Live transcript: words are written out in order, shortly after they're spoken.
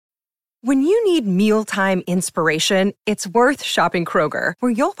When you need mealtime inspiration, it's worth shopping Kroger,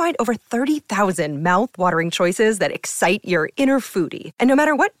 where you'll find over 30,000 mouth-watering choices that excite your inner foodie. And no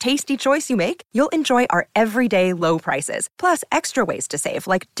matter what tasty choice you make, you'll enjoy our everyday low prices, plus extra ways to save,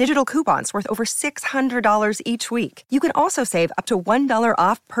 like digital coupons worth over $600 each week. You can also save up to $1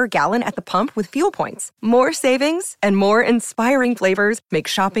 off per gallon at the pump with fuel points. More savings and more inspiring flavors make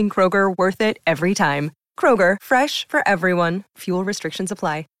shopping Kroger worth it every time. Kroger, fresh for everyone. Fuel restrictions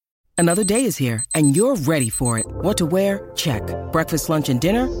apply. Another day is here, and you're ready for it. What to wear? Check. Breakfast, lunch, and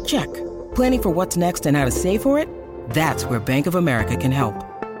dinner? Check. Planning for what's next and how to save for it? That's where Bank of America can help.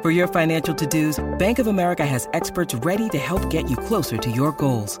 For your financial to-dos, Bank of America has experts ready to help get you closer to your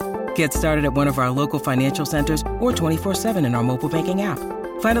goals. Get started at one of our local financial centers or 24/7 in our mobile banking app.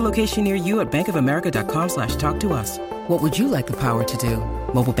 Find a location near you at bankofamerica.com/talktous. What would you like the power to do?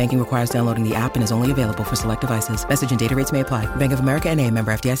 Mobile banking requires downloading the app and is only available for select devices. Message and data rates may apply. Bank of America N.A.,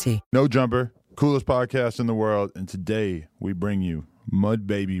 member FDIC. No Jumper, coolest podcast in the world, and today we bring you Mud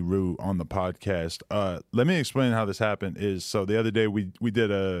Baby Rue on the podcast. Let me explain how this happened. So the other day we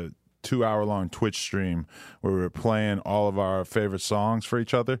did a 2-hour-long Twitch stream where we were playing all of our favorite songs for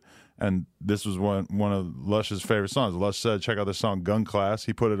each other, and this was one of Lush's favorite songs. Lush said, check out this song, Gun Class.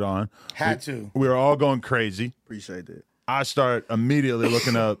 He put it on. We were all going crazy. Appreciate that. I start immediately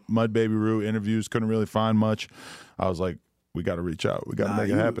looking up Mud Baby Rue interviews. Couldn't really find much. I was like, we got to reach out. We got to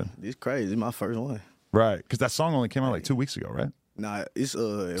make it happen. It's crazy. It's my first one. Right. Because that song only came out like 2 weeks ago, right? Nah, it's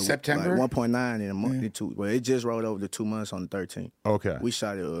September? like 1.9 in a month. Well, it just rolled over to 2 months on the 13th. Okay. We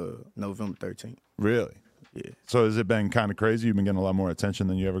shot it November 13th. Really? Yeah. So has it been kind of crazy? You've been getting a lot more attention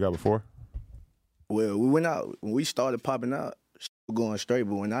than you ever got before? Well, we went out, when we started popping out, going straight,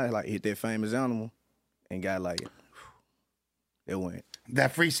 but when I like hit that Famous Animal and got like, it went.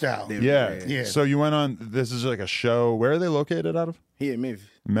 That freestyle. Yeah. So you went on, this is like a show. Where are they located out of? Here in Memphis.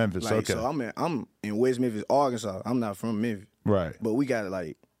 Memphis, like, okay. So I'm in West Memphis, Arkansas. I'm not from Memphis. Right. But we got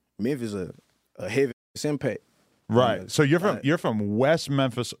like, Memphis a heavy impact. Right. So you're from West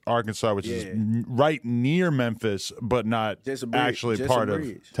Memphis, Arkansas, which is right near Memphis, but not actually part of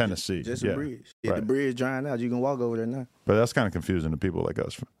Tennessee. Just a bridge. If the bridge drying out, you can walk over there now. But that's kind of confusing to people like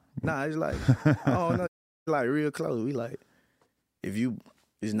us. Nah, it's like, I don't know, like real close. We like,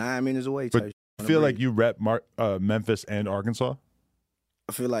 it's 9 minutes away. But I feel like you rep Memphis and Arkansas?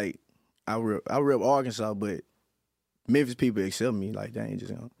 I feel like I rep Arkansas, but Memphis people accept me. Like, they ain't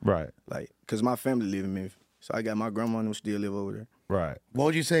just, right. Like, because my family live in Memphis. So I got my grandma and them still live over there. Right. What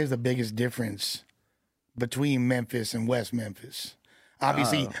would you say is the biggest difference between Memphis and West Memphis?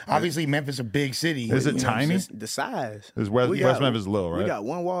 Obviously, Memphis is a big city. Is it tiny? The size. Is West Memphis little, right? We got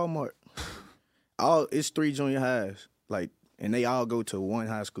one Walmart. It's 3 junior highs, like, and they all go to one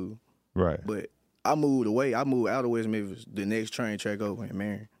high school. Right. But I moved away. I moved out of West Memphis. The next train track over in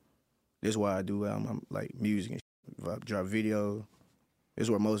Marion. That's why I do I'm like music and shit. If I drop video,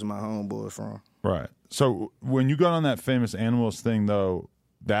 it's where most of my homeboys from. Right. So when you got on that Famous Animals thing, though,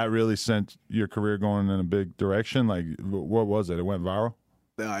 that really sent your career going in a big direction? Like, what was it? It went viral?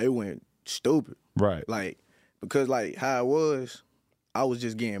 It went stupid. Right. Like, because, like, how it was, I was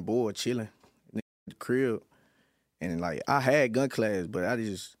just getting bored chilling in the crib. And, like, I had Gun Class, but I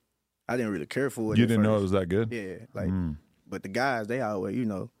didn't really care for it. You didn't know it was that good? Yeah. Like, but the guys, they always,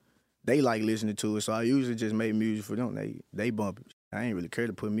 they like listening to it. So I usually just make music for them. They bump it. I ain't really care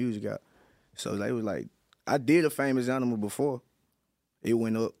to put music out. So they was like, I did a Famous Animal before. It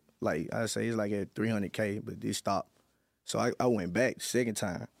went up, like I say, it's like at 300K, but it stopped. So I went back the second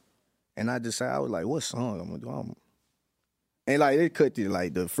time, and I decided, I was like, what song I'm gonna do? And like they cut the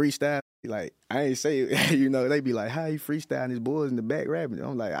freestyle. Like I ain't say it, they be like, how you freestyling? His boys in the back rapping.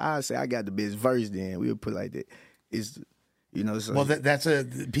 I'm like, I say I got the best verse. Then we would put like that. It's So well, that's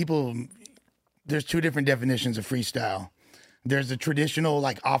people. There's 2 different definitions of freestyle. There's the traditional,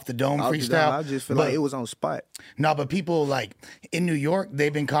 like, off the dome freestyle. I just feel like it was on spot. No, but people, like, in New York,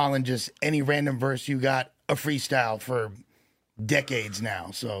 they've been calling just any random verse you got a freestyle for decades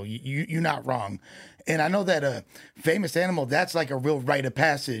now. So you're not wrong. And I know that Famous Animal, that's like a real rite of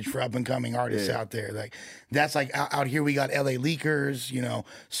passage for up-and-coming artists out there. Like, that's like, out here we got L.A. Leakers,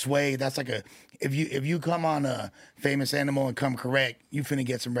 Sway. That's like if you come on a Famous Animal and come correct, you finna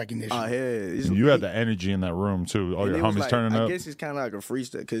get some recognition. You had the energy in that room, too. All your homies turning up. I guess it's kind of like a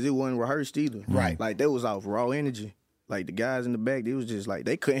freestyle, because it wasn't rehearsed either. Right. Like, that was off raw energy. Like, the guys in the back, they was just like,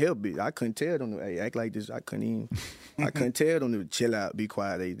 they couldn't help it. I couldn't tell them to act like this. I couldn't tell them to chill out, be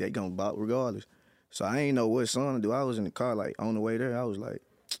quiet. They gonna bop regardless. So I ain't know what song to do. I was in the car, like, on the way there, I was like,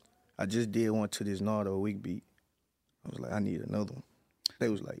 I just did one to this Nardo Week beat. I was like, I need another one. They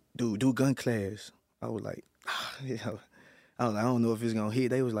was like, dude, do Gun Class. I was like, I don't know if it's gonna hit.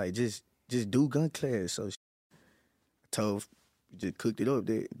 They was like, just just do gun class. So I told, just cooked it up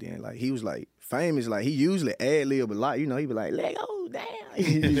there. Then like he was like famous, like he usually ad-lib a lot, you know, he be like, let go, damn.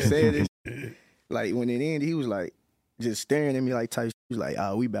 He said it. Like when it ended, he was like just staring at me like type. He was like,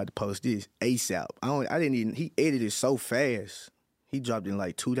 oh, we about to post this ASAP. I didn't even, he edited so fast. He dropped it in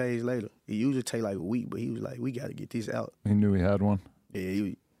like 2 days later. It usually take like a week, but he was like, we got to get this out. He knew he had one.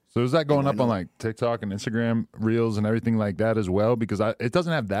 Yeah, So is that going up on like TikTok and Instagram Reels and everything like that as well? Because it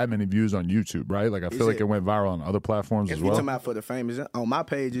doesn't have that many views on YouTube, right? Like I feel like it went viral on other platforms as well. You talking about for the famous? On my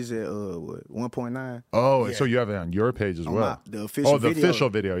page is at 1.9. Oh, yeah. So you have it on your page as well. The official video. Official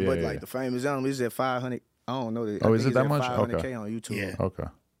video, yeah. But like the famous album is at 500. I don't know. Oh, is it that much? 500K Okay. on YouTube. Yeah. Okay.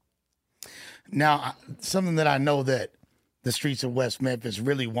 Now, something that I know that the streets of West Memphis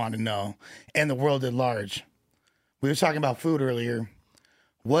really want to know, and the world at large. We were talking about food earlier.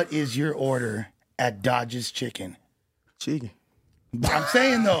 What is your order at Dodge's Chicken? Chicken. I'm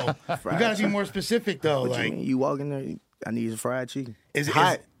saying though, you gotta be more specific though. What Like, you mean? You walk in there, I need some fried chicken. Is it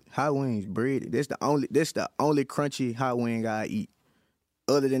hot? Hot wings, breaded. That's the only crunchy hot wing I eat.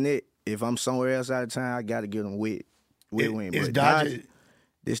 Other than that, if I'm somewhere else out of town, I gotta get them wet wing. Is But Dodge's?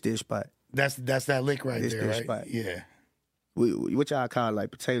 This spot. That's that lick right This there, right? spot. Yeah. What y'all call it,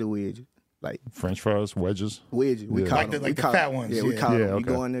 like potato wedges, like French fries, wedges. wedges. We Yeah. call Like them. the fat ones, Yeah, we yeah. call Yeah, them. You okay.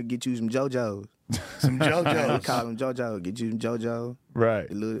 go in there, get you some JoJo's. Some We JoJo's. call them JoJo. Get you some JoJo. Right.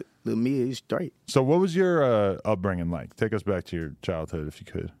 The little meal is straight. So what was your upbringing like? Take us back to your childhood if you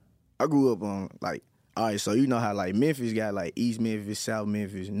could. I grew up on like, all right, so you know how like Memphis got like East Memphis, South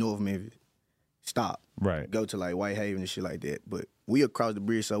Memphis, North Memphis. Stop. Right. Go to like Whitehaven and shit like that. But we across the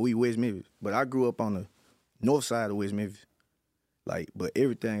bridge, so we West Memphis. But I grew up on the north side of West Memphis. Like, but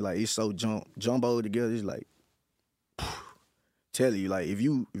everything, like, it's so jumbo together. It's like, tell you, like, if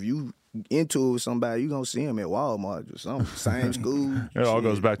you into it with somebody, you gonna see him at Walmart or something. Same school. It all shit.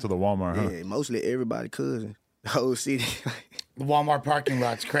 goes back to the Walmart, huh? Yeah, mostly everybody cousin. The whole city. The Walmart parking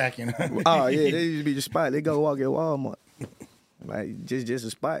lot's cracking. Oh, yeah, they used to be the spot. They go walk at Walmart. Like, just a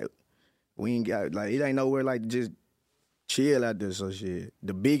spot. We ain't got, like, it ain't nowhere like to just chill out there, so shit.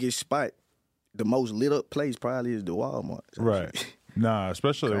 The biggest spot, the most lit up place probably is the Walmart. So Right. shit. Nah,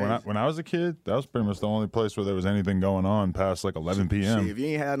 especially when I was a kid, that was pretty much the only place where there was anything going on past like 11 p.m. Shit, if you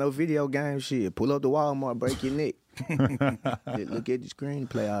ain't had no video game, shit, pull up the Walmart, break your neck. Just look at the screen,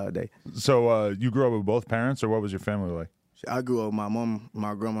 play all day. So you grew up with both parents, or what was your family like? Shit, I grew up with my mom,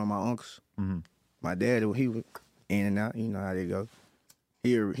 my grandma, my uncles. Mm-hmm. My dad, he was in and out. You know how they go.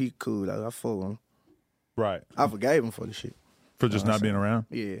 He cool. Like, I fuck with him. Right. I forgave him for the shit. For just not being around?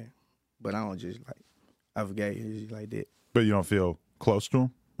 Yeah, but I don't just like. I forgave him just like that. But you don't feel close to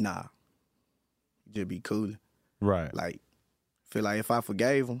him? Nah, just be cool. Right. Like, feel like if I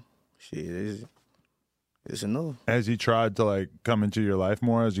forgave him, shit, it's enough. Has he tried to like come into your life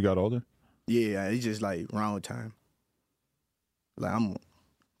more as you got older? Yeah, it's just like wrong time. Like I'm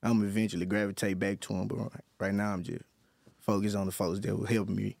eventually gravitate back to him, but right now I'm just focused on the folks that were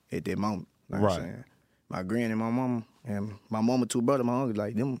helping me at that moment. Like Right. I'm saying, my granny, my mama, and my mama, two brothers, my uncle,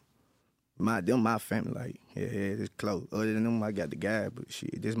 like them my family. Like yeah, it's close. Other than them, I got the guy, but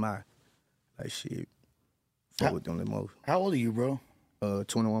shit, this my like shit. Fuck with them the most. How old are you, bro?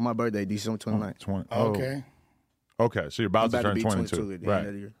 21. My birthday, December 29th. 20. Okay. Okay, so you're about, I'm to turn be 22. 22 at the Right. end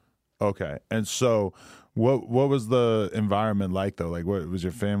of the year. Okay. And so what was the environment like though? Like what was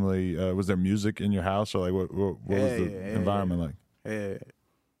your family was there music in your house, or like what was the environment like? Yeah.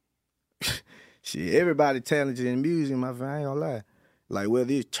 Shit, everybody talented in music, my friend, I ain't gonna lie. Like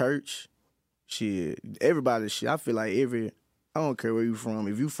whether it's church, shit, everybody shit. I feel like I don't care where you from.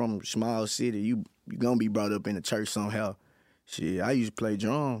 If you from a small city, you gonna be brought up in the church somehow. Shit, I used to play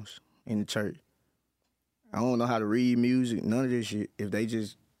drums in the church. I don't know how to read music, none of this shit.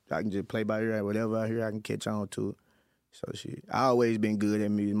 I can just play by ear, whatever I hear, I can catch on to it. So shit, I always been good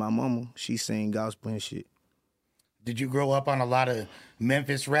at music. My mama, she sing gospel and shit. Did you grow up on a lot of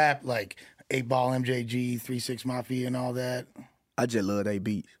Memphis rap, like 8 Ball, MJG, 3 6 Mafia, and all that? I just love they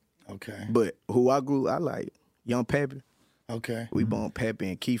beats. Okay. But who I like Young Pappy. Okay. We bump Pappy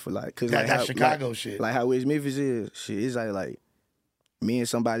and Keith a lot. Cause That's like how, Chicago shit. Like how West Memphis is, shit, it's like me and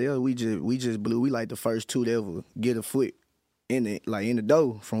somebody else, we just blew. We like the first two to ever get a foot in the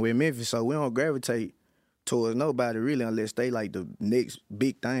door from West Memphis. So we don't gravitate towards nobody really unless they like the next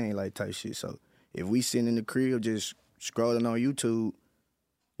big thing like type shit. So if we sitting in the crib just scrolling on YouTube,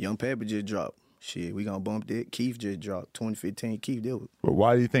 Young Pappy just dropped. Shit, we gonna bump that. Keith just dropped 2015. Keith did it. But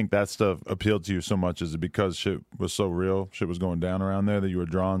why do you think that stuff appealed to you so much? Is it because shit was so real, shit was going down around there, that you were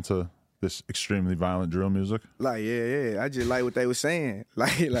drawn to this extremely violent drill music? Like, yeah. I just like what they were saying.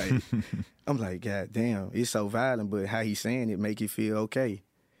 Like I'm like, God damn, it's so violent, but how he saying it make you feel okay.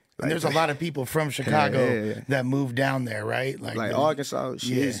 And there's a lot of people from Chicago that moved down there, right? Like Arkansas,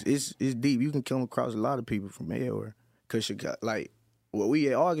 shit, it's deep. You can come across a lot of people from everywhere. Cause Chicago, like, well, we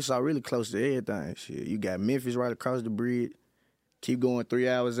at Arkansas really close to everything. Shit, you got Memphis right across the bridge. Keep going 3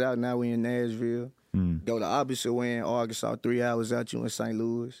 hours out. Now we in Nashville. Go the opposite way in Arkansas. 3 hours out, you in St.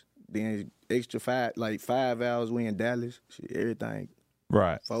 Louis. Then extra 5 hours we in Dallas. Shit, everything.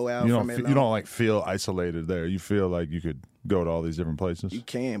 Right. 4 hours from Atlanta. You don't like feel isolated there. You feel like you could go to all these different places. You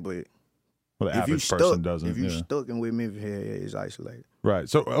can, but well, the average person doesn't. If you stuck in with Memphis, it's isolated. Right.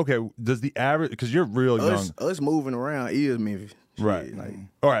 So okay, does the average, because you're real young. Us moving around is Memphis. Shit, right. Like,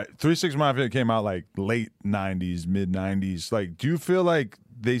 all right. 3 6 Mafia came out like late 90s, mid 90s. Like, do you feel like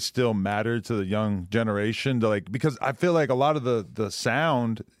they still matter to the young generation? To like, because I feel like a lot of the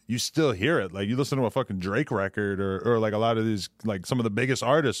sound, you still hear it. Like, you listen to a fucking Drake record or like a lot of these, like some of the biggest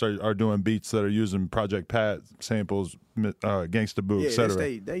artists are doing beats that are using Project Pat samples, Gangsta Boo,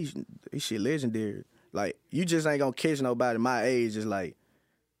 etc. They shit legendary. Like, you just ain't gonna catch nobody my age just like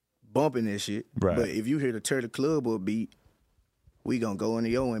bumping that shit. Right. But if you hear the Turtle Club or beat, we gonna go in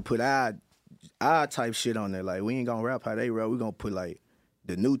the O and put our type shit on there. Like, we ain't gonna rap how they rap. We gonna put like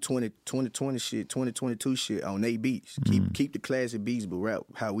the new 2020 shit, 2022 shit on they beats. Keep the classic beats, but rap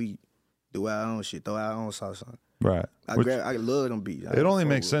how we do our own shit, throw our own sauce on. Right. I love them beats. It only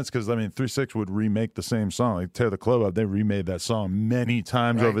makes sense because, I mean, 3 6 would remake the same song. Like, Tear the Club Up, they remade that song many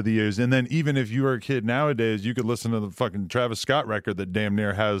times over the years. And then even if you were a kid nowadays, you could listen to the fucking Travis Scott record that damn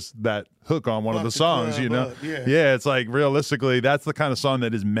near has that hook on one of the songs, you know? Yeah, it's like, realistically, that's the kind of song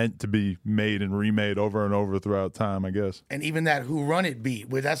that is meant to be made and remade over and over throughout time, I guess. And even that Who Run It beat,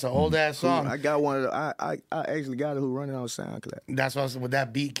 that's an old-ass song. I got one of the, I actually got a Who Run It on SoundCloud. That's what when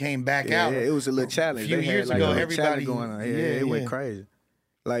that beat came back out. Yeah, it was a little challenge. A few years ago, everybody going on. It went crazy.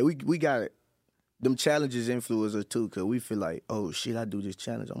 Like, we got it. Them challenges influence us too, cause we feel like, oh shit, I do this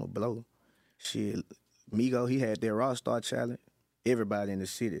challenge, I'm gonna blow. Shit, Migo, he had their Rockstar challenge. Everybody in the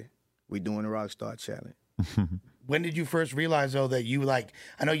city, we doing the Rockstar challenge. When did you first realize though that you like?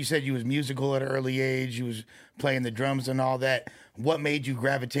 I know you said you was musical at an early age. You was playing the drums and all that. What made you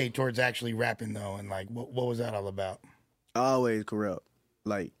gravitate towards actually rapping though? And like, what was that all about? Always corrupt.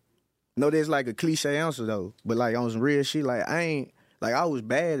 Like, no, there's like a cliche answer though, but like on some real shit, like I was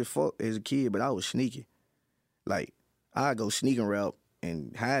bad as fuck as a kid, but I was sneaky. Like, I go sneak and rap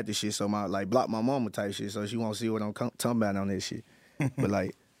and hide this shit so my like block my mama type shit so she won't see what I'm talking about on this shit. But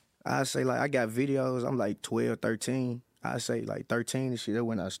like, I say like I got videos. I'm like 12, 13. I say like 13 and shit. That's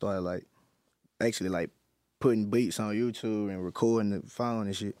when I started like actually like putting beats on YouTube and recording the phone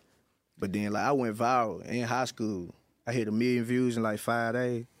and shit. But then like I went viral in high school. I hit 1 million views in like 5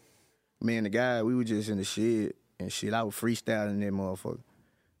 days. Me and the guy, we were just in the shed and shit. I was freestyling that motherfucker.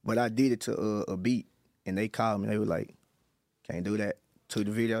 But I did it to a beat, and they called me. They were like, "Can't do that." Took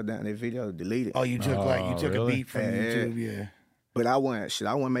the video down. That video deleted. Oh, you took really? a beat from YouTube, yeah. But I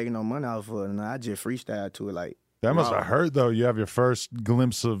wasn't making no money off of it. And I just freestyled to it like. That must have hurt though. You have your first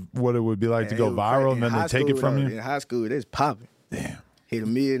glimpse of what it would be like to go viral, and then they take it from you. In high school, it's popping. Damn. Hit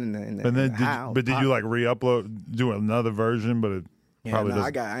 1 million, and then did you like re-upload, do another version? But it probably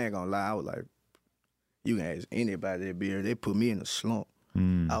doesn't. I ain't gonna lie. I was like, you can ask anybody that beer. They put me in a slump.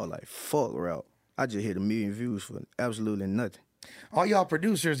 I was like, fuck rap. I just hit 1 million views for absolutely nothing. All y'all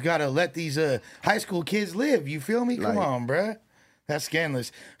producers gotta let these high school kids live. You feel me? Come on, bruh. That's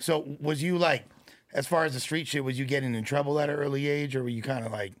scandalous. So was you like, as far as the street shit, was you getting in trouble at an early age, or were you kind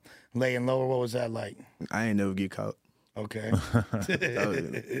of like laying low, or what was that like? I ain't never get caught. Okay.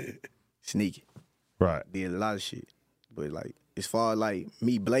 Sneaky. Right. Did a lot of shit. But like, as far as like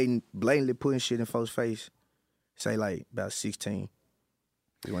me blatantly putting shit in folks' face, say like about 16.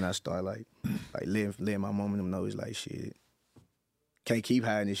 When I started like letting my mom and them know it's like shit. Can't keep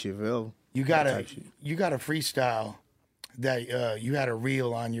hiding this shit forever. You got a freestyle that you had a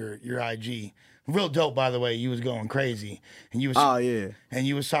reel on your IG. Real dope, by the way. You was going crazy, and you was and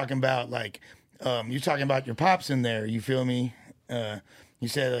you was talking about like you talking about your pops in there. You feel me? You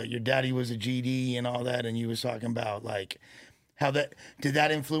said your daddy was a GD and all that, and you was talking about like how that did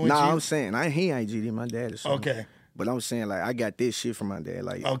that influence you? I'm saying he ain't GD. My dad is. Okay. But I'm saying like I got this shit from my dad.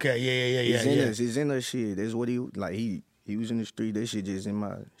 Like yeah. It's in us shit. That's what he like. He was in the street. That shit just in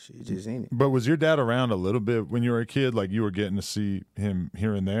my shit, just in it. But was your dad around a little bit when you were a kid? Like you were getting to see him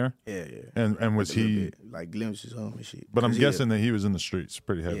here and there? Yeah. And was he bit, like glimpses of him and shit? But I'm guessing that he was in the streets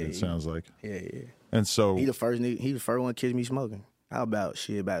pretty heavy. It sounds like. Yeah. And so he the first one to catch me smoking. How about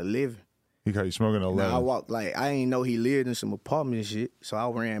 11? He caught you smoking at 11. Now I walked like I ain't know he lived in some apartment and shit. So I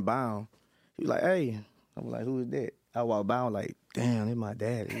ran by him. He was like, "Hey," I'm like, "Who is that?" I walked by him like, "Damn, that's my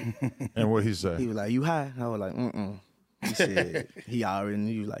daddy." And what he said? He was like, "You high?" I was like, He said he already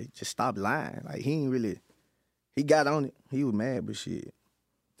knew, like, just stop lying. Like, he ain't really, he got on it. He was mad, but shit.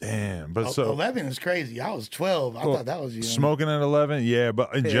 Damn, but so 11 is crazy. I was 12. I thought that was young. Smoking at 11, yeah.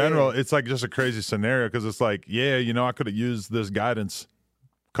 But in general, it's like just a crazy scenario because it's like, yeah, you know, I could have used this guidance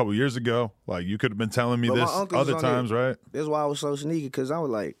a couple years ago. Like you could have been telling me But my this uncle was other on times, that. right? That's why I was so sneaky, because I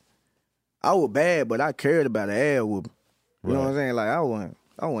was like, I was bad, but I cared about the ass whooping. You know what I'm saying? Like, I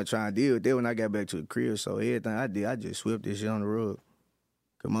wasn't trying to deal with that when I got back to the crib. So everything I did, I just swept this shit on the rug.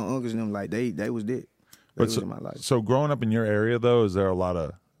 Because my uncles and them, like, they was that. They was in my life. So growing up in your area, though, is there a lot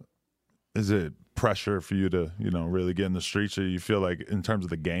of, is it pressure for you to, you know, really get in the streets? Or you feel like in terms of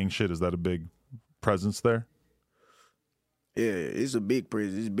the gang shit, is that a big presence there? Yeah, it's a big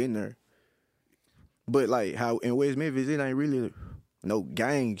presence. It's been there. But, like, how in West Memphis, it ain't really no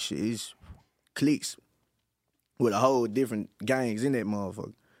gang shit. It's cliques with a whole different gangs in that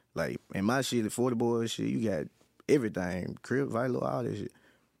motherfucker. Like, in my shit, the 40 boys shit, you got everything. Crib, Vilo, all that shit.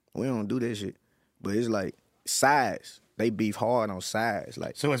 We don't do that shit. But it's like sides. They beef hard on sides.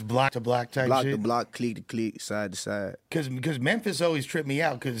 Like, So it's block to block type block shit? to block, clique to clique, side to side. Because Memphis always tripped me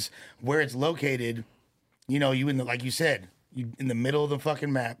out because where it's located, you know, you in the, like you said, you in the middle of the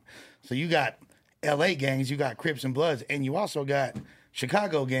fucking map. So you got L.A. gangs, you got Crips and Bloods, and you also got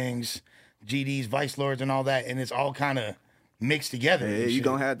Chicago gangs, GDs, Vice Lords, and all that, and it's all kind of mixed together. Yeah, and you shit.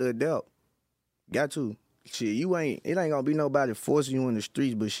 gonna have to adapt. Got to. Shit, it ain't gonna be nobody forcing you in the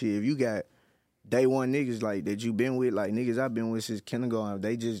streets, but shit, if you got day one niggas like that you been with, like niggas I've been with since kindergarten,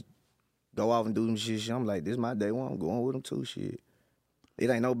 they just go off and do them shit. I'm like, this my day one, I'm going with them too, shit. It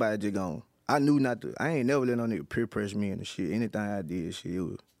ain't nobody just gonna, I knew not to, I ain't never let no nigga peer pressure me into shit. Anything I did, shit, it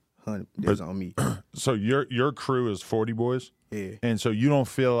was 100, that's on me. So your crew is 40 boys? Yeah. And so you don't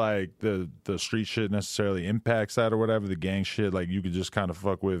feel like the street shit necessarily impacts that or whatever, the gang shit, like you could just kind of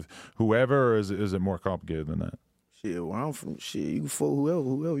fuck with whoever, or is it more complicated than that? Shit, where I'm from, shit, you can fuck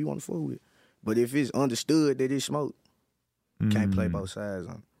whoever you want to fuck with. But if it's understood that it's smoke, can't play both sides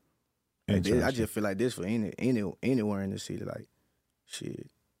on it. Like this, I just feel like this for anywhere in the city. Like, shit,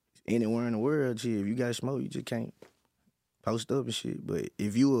 anywhere in the world, shit, if you got smoke, you just can't post up and shit. But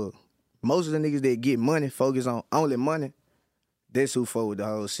if most of the niggas that get money focus on only money, that's who fuck with the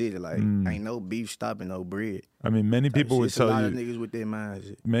whole city. Like, ain't no beef stopping no bread. I mean, many people would It's a tell lot you, of niggas with their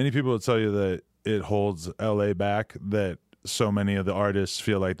mindset. many people would tell you that it holds LA back, that so many of the artists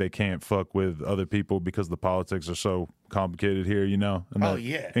feel like they can't fuck with other people because the politics are so complicated here, you know? And Oh, that,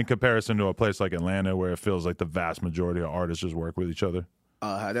 yeah. in comparison to a place like Atlanta where it feels like the vast majority of artists just work with each other.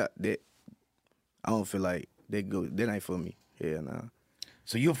 How that I don't feel like that ain't for me. Hell nah.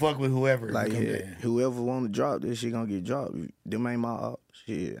 So you'll fuck with whoever. Like, come yeah, there. whoever want to drop, this shit gonna get dropped. Them ain't my op.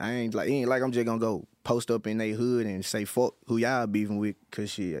 Shit, it ain't like I'm just gonna go post up in they hood and say fuck who y'all beefing with,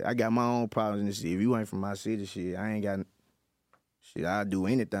 cause shit, I got my own problems in the city. If you ain't from my city, shit, I ain't got shit. I'll do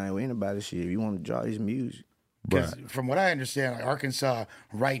anything with anybody. Shit, if you want to drop this music, Because from what I understand, like Arkansas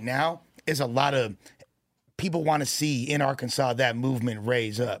right now is a lot of people want to see in Arkansas that movement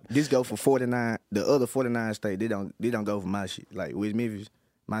raise up. this go for 49. The other 49 states, they don't go for my shit. Like with Memphis,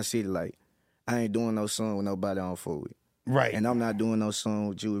 my city, like I ain't doing no song with nobody I don't fuck with. Right. And I'm not doing no song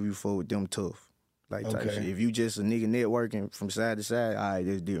with you if you fuck with them tough. Like type Okay. shit. If you just a nigga networking from side to side, all right,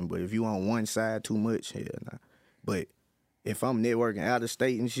 that's different. But if you on one side too much, hell nah. But if I'm networking out of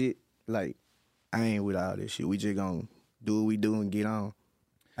state and shit, like I ain't with all this shit. We just gonna do what we do and get on.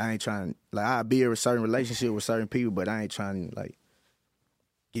 I ain't trying, like, I be in a certain relationship with certain people, but I ain't trying to, like,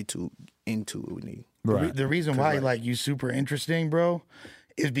 get into it with niggas. Right. The reason why like you super interesting, bro,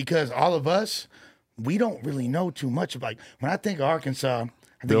 is because all of us, we don't really know too much. Like when I think of Arkansas,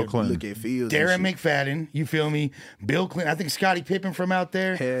 I Bill think of Clinton. Look at Fields and Darren shit. McFadden, you feel me? Bill Clinton, I think Scottie Pippen from out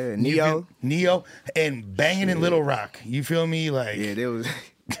there. Yeah, You Neo. feel- Neo, and banging in Little Rock. You feel me? Like Yeah, that was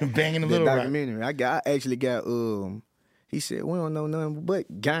banging in that Little Rock. documentary. I actually got, he said, we don't know nothing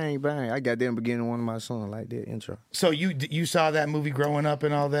but gang bang. I got that in the beginning of one of my songs, like that intro. So you saw that movie growing up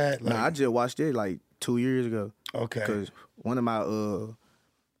and all that? Like, Nah, I just watched it like 2 years ago. okay. Because one of my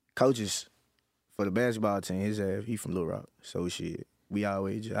coaches for the basketball team, he from Little Rock. So shit,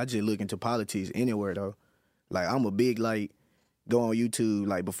 I just look into politics anywhere though. Like I'm a big like go on YouTube.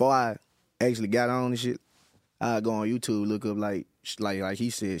 Like before I actually got on and shit, I go on YouTube, look up like he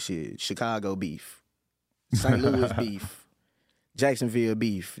said shit, Chicago beef, St. Louis beef, Jacksonville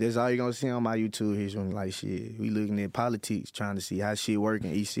beef. That's all you're gonna see on my YouTube history. Like shit, we looking at politics, trying to see how shit work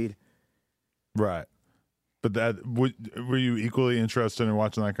in each city. Right. But were you equally interested in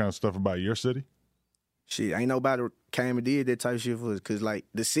watching that kind of stuff about your city? Shit, ain't nobody came and did that type of shit for us. Cause like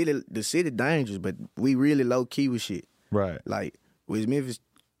the city dangerous, but we really low key with shit. Right. Like with Memphis,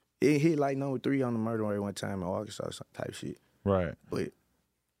 it hit like number 3 on the murder rate one time in Arkansas type shit. Right. But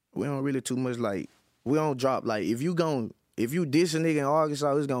we don't really too much like, we don't drop, like, if you diss a nigga in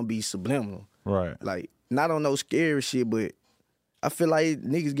Arkansas, it's gonna be subliminal. Right. Like, not on no scary shit, but I feel like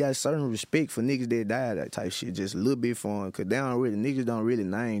niggas got certain respect for niggas that died, that type shit, just a little bit for them, because niggas don't really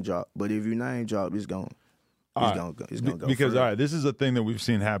name drop. But if you name drop, it's gonna go because further. all right, this is a thing that we've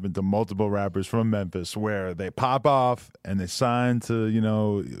seen happen to multiple rappers from Memphis, where they pop off and they sign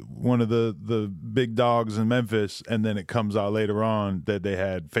to one of the big dogs in Memphis, and then it comes out later on that they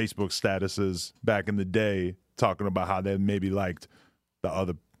had Facebook statuses back in the day talking about how they maybe liked the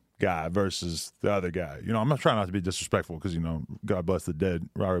other guy versus the other guy. I'm not trying not to be disrespectful because God bless the dead,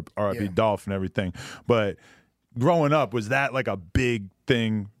 R.I.P. Dolph and everything. But growing up, was that like a big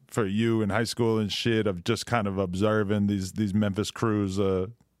thing for you in high school and shit, of just kind of observing these Memphis crews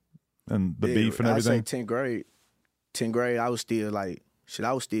and the beef and everything? I'd say 10th grade, I was still like,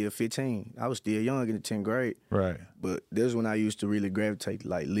 I was still 15. I was still young in the 10th grade. Right. But this is when I used to really gravitate,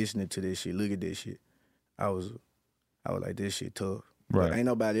 like, listening to this shit, look at this shit. I was like, this shit tough. Right. But ain't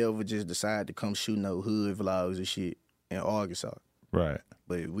nobody ever just decide to come shoot no hood vlogs and shit in Arkansas. Right.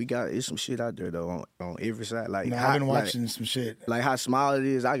 But it's some shit out there though on every side. Like, I've been watching some shit. Like how small it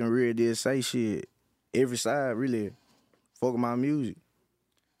is, I can really say shit. Every side really fuck with my music.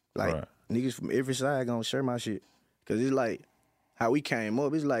 Like niggas from every side gonna share my shit. Cause it's like how we came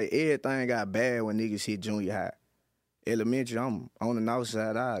up. It's like everything got bad when niggas hit junior high. Elementary, I'm on the north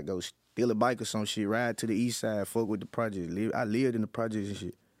side. I go steal a bike or some shit, ride to the east side, fuck with the projects. I lived in the projects and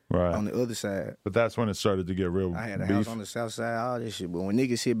shit. Right. On the other side. But that's when it started to get real I had a beef. house on the south side, all that shit. But when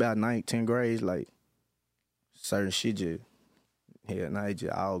niggas hit about 9th, 10th grades, like, certain shit just, now it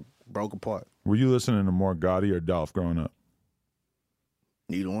just all broke apart. Were you listening to more Gotti or Dolph growing up?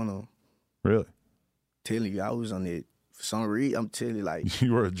 Neither one of them. Really? Telling you, I was on it. For some reason, I'm telling you, like.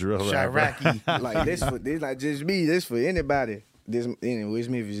 You were a drill rapper. Chiraqui. Like, this not just me. This for anybody. In West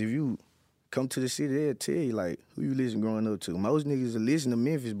Memphis, if you come to the city, they'll tell you, like, who you listen growing up to. Most niggas are listening to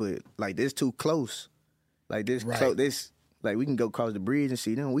Memphis, but, like, that's too close. Like, this close. This, like, we can go across the bridge and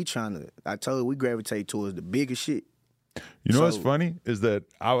see them. I told you, we gravitate towards the bigger shit. You know what's funny is that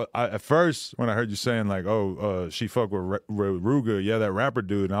I at first, when I heard you saying, like, she fuck with Ruger, yeah, that rapper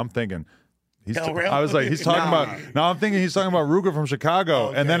dude, and I'm thinking, I was like, he's talking about. Now I'm thinking he's talking about Ruger from Chicago,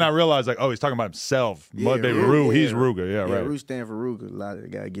 and then I realized, like, he's talking about himself. Mud Baby Rue, he's Ruger, right. Rue stand for Ruger. A lot of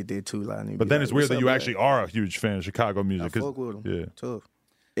gotta get there too. But then it's weird that you actually are a huge fan of Chicago music. I fuck with them. Yeah, tough.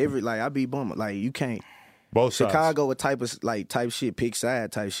 I be bumping. Like, you can't. Both sides. Chicago with type shit, pick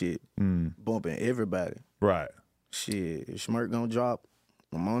side type shit, bumping everybody. Right. Shit, if Schmirk gonna drop,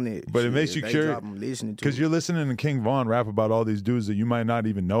 I'm on it. But shit, it makes you curious because you're listening to King Von rap about all these dudes that you might not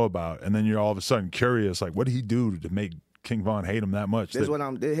even know about, and then you're all of a sudden curious, like, what did he do to make King Von hate him that much? That's what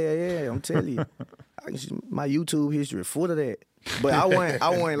I'm. I'm telling you, my YouTube history full of that. But I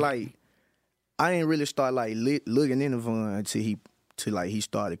wasn't like, I didn't really start like looking into Von until he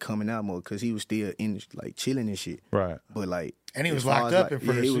started coming out more, because he was still in like chilling and shit. Right. But like. And he was locked up in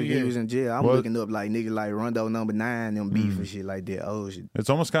front of he was in jail. I'm looking up like niggas like Rondo number 9, them beef and shit like that. Oh shit. It's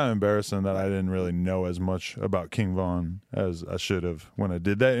almost kind of embarrassing that I didn't really know as much about King Von as I should have when I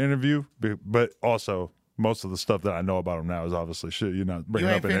did that interview. But also, most of the stuff that I know about him now is obviously shit you're not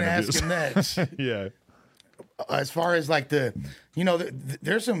bringing up in interviews. You ain't finna ask him that. Yeah. As far as like there's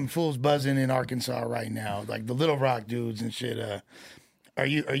some fools buzzing in Arkansas right now, like the Little Rock dudes and shit. Are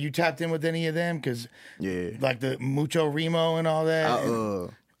you tapped in with any of them? Because like the Mucho Remo and all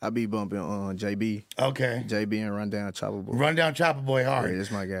that. I be bumping on JB. Okay. JB and Rundown Chopper Boy. Rundown Chopper Boy hard. Yeah, that's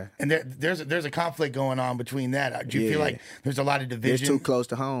my guy. And there's a conflict going on between that. Do you feel like there's a lot of division? It's too close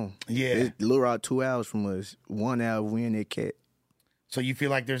to home. Yeah. Lil Rock 2 hours from us. 1 hour we in that cat. So you feel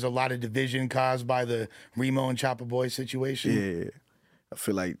like there's a lot of division caused by the Remo and Chopper Boy situation? Yeah. I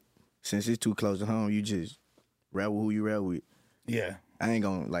feel like since it's too close to home, you just rap with who you rap with. Yeah. I ain't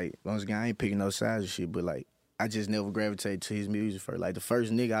gonna, like, once again, I ain't picking no sides or shit, but, like, I just never gravitated to his music first. Like, the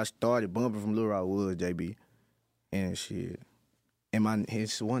first nigga I started bumping from Lil Rock was JB. And shit. And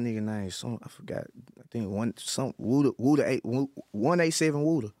his one nigga name, I forgot, I think Wooda 187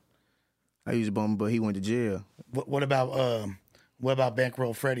 Wooda. I used to bump him, but he went to jail. What about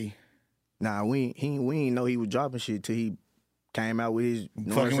Bankroll Freddie? Nah, we ain't know he was dropping shit till he came out with his, you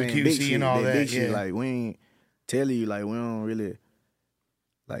know fucking with QC big shit, and all that, big shit. yeah. Like, we ain't telling you, like, we don't really,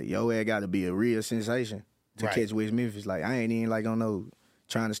 like, your ass got to be a real sensation to catch West Memphis. Like, I ain't even, like, on no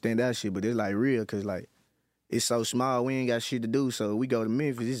trying to stand out shit, but it's, like, real, because, like, it's so small, we ain't got shit to do, so we go to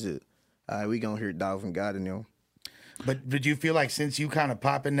Memphis, all right, we gonna hear Dolphin God in them. But did you feel like since you kind of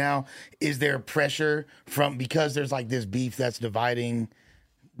popping now, is there pressure because there's, like, this beef that's dividing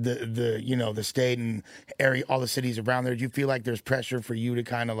the state and area, all the cities around there? Do you feel like there's pressure for you to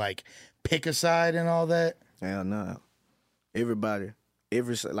kind of like pick a side and all that? Hell no. Everybody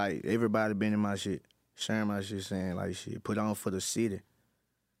been in my shit, sharing my shit, saying like shit, put on for the city.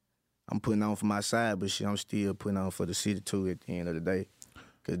 I'm putting on for my side, but shit, I'm still putting on for the city too at the end of the day.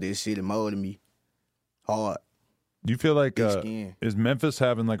 Cause this city molded me hard. Do you feel like skin. is Memphis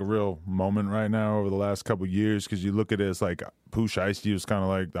having like a real moment right now over the last couple of years? Because you look at it as like Pooh Shiesty was kind of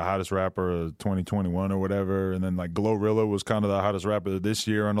like the hottest rapper of 2021 or whatever, and then like Glorilla was kind of the hottest rapper this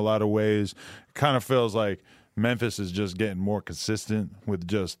year in a lot of ways. It kind of feels like Memphis is just getting more consistent with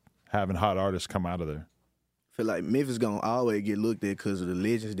just having hot artists come out of there. I feel like Memphis gonna always get looked at because of the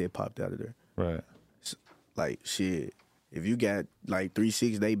legends that popped out of there. Right. Like shit, if you got like 3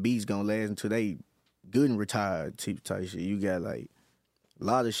 6-day beats gonna last until they good and retired type shit. You got like a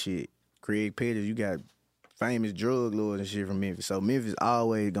lot of shit. Craig Pettis, you got famous drug lords and shit from Memphis. So Memphis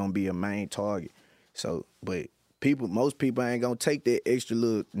always gonna be a main target. So, but most people ain't gonna take that extra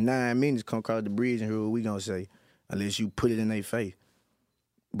little 9 minutes come across the bridge and hear what we gonna say, unless you put it in their face.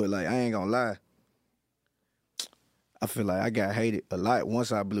 But like I ain't gonna lie, I feel like I got hated a lot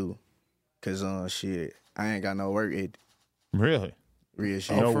once I blew, cause shit, I ain't got no work ethic. Really? Real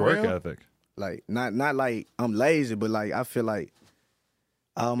shit. No for work real? ethic. Like not like I'm lazy, but like I feel like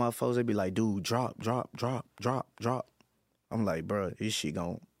all my folks they be like, dude, drop. I'm like, bro, this shit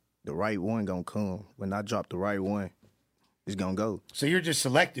the right one gonna come. When I drop the right one, it's gonna go. So you're just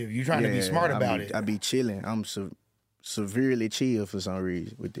selective. You're trying to be smart about it. I be chilling. I'm severely chill for some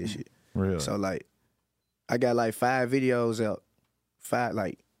reason with this shit. Really? So like, I got like 5 videos out,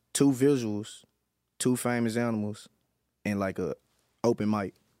 2 visuals, 2 famous animals, and like a open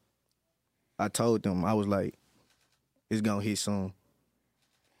mic. I told them, I was like, it's gonna hit soon.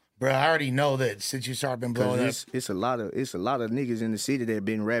 Bro, I already know that since you started been blowing up. It's a lot of niggas in the city that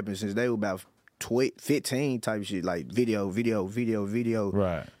been rapping since they were about 15 type shit, like video,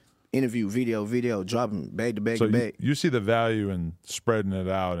 Right. interview, video, dropping back to back So to back. you see the value in spreading it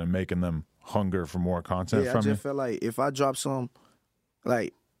out and making them hunger for more content Yeah, I from you? just felt like if I drop some,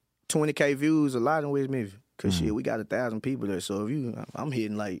 like 20K views, a lot in West Memphis, cause shit, we got 1,000 people there. So I'm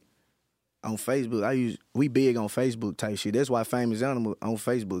hitting like on Facebook. We big on Facebook type shit. That's why Famous Animal on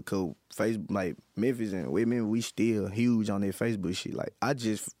Facebook, cause Facebook like Memphis and West Memphis, we still huge on their Facebook shit. Like I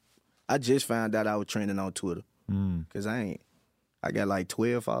just found out I was trending on Twitter, cause I got like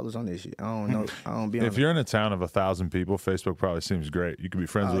 12 followers on this shit. I don't know. I don't be on If you're in a town of 1,000 people, Facebook probably seems great. You can be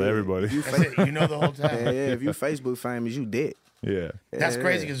friends with everybody. That's it. You know the whole time. Yeah, if you Facebook famous, you dead. Yeah. That's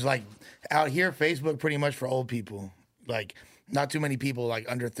crazy because like out here, Facebook pretty much for old people. Like not too many people like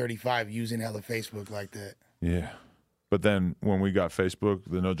under 35 using hella Facebook like that. Yeah. But then when we got Facebook,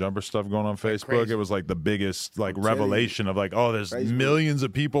 the No Jumper stuff going on Facebook, crazy. it was like the biggest like telling you. revelation of like, oh, there's Facebook. millions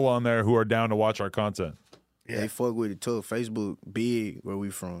of people on there who are down to watch our content. They fuck with it too. Facebook big where we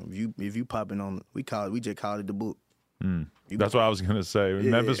from. If you popping on, we just call it the book. That's what I was gonna say.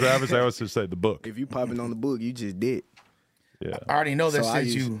 Memphis rappers, they always just say the book. If you popping on the book, you just did. Yeah. I already know that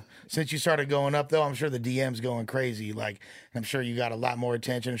So since you started going up though, I'm sure the DM's going crazy. Like I'm sure you got a lot more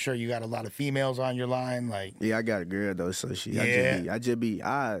attention. I'm sure you got a lot of females on your line. Like Yeah, I got a girl though, so I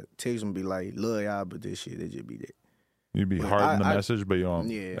text them be like, love y'all, but this shit, they just be that. You'd be But hearting the I- message, but you don't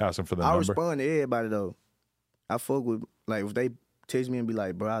Yeah. ask them for the I number. respond to everybody though. I fuck with, like, if they text me and be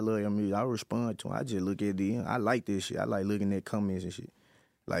like, bro, I love your music, I respond to them. I just look at DM. I like this shit. I like looking at comments and shit.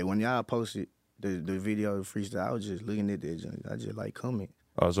 Like when y'all posted the video of freestyle, I was just looking at that junk. I just like comment.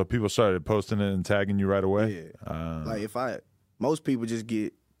 Oh, so people started posting it and tagging you right away? Yeah. Like most people just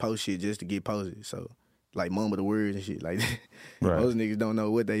get post shit just to get posted. So like mumble the words and shit like that. Right. Most niggas don't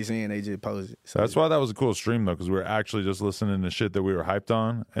know what they saying, they just post it. So That's why that was a cool stream, though, because we were actually just listening to shit that we were hyped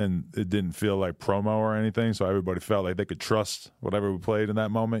on, and it didn't feel like promo or anything, so everybody felt like they could trust whatever we played in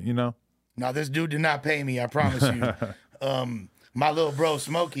that moment, you know? no, this dude did not pay me. I promise you. My little bro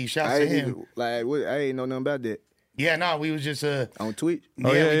Smokey, shouts I to ain't him. even, like I ain't know nothing about that. Yeah, no, we was just On Twitch?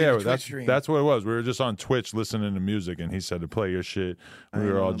 Oh, we yeah, did a Twitch That's, stream. that's what it was. We were just on Twitch listening to music, and he said to play your shit. We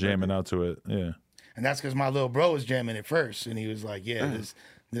were all jamming out to it. Yeah. And that's because my little bro was jamming it first, and he was like, "Yeah,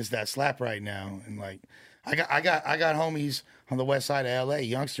 this that slap right now." And like, I got homies on the west side of L.A.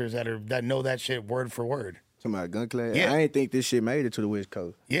 youngsters that know that shit word for word. Somebody gun class? Yeah. I ain't think this shit made it to the West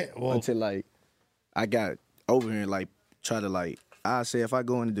Coast. Yeah, well, Until like I got over here and like try to like I say if I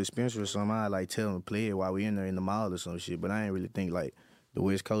go in the dispensary or something, I like tell them to play it while we in there in the mall or some shit. But I ain't really think like the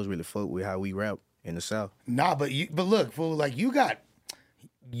West Coast really fuck with how we rap in the South. nah, but look, fool, like you got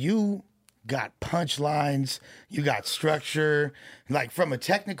punchlines, you got structure, like from a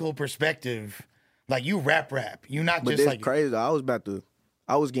technical perspective, like you rap. You're not But just that's like crazy. I was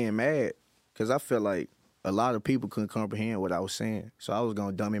I was getting mad because I felt like a lot of people couldn't comprehend what I was saying. So I was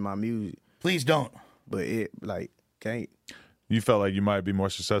gonna dummy my music, Please don't. but it like can't. You felt like you might be more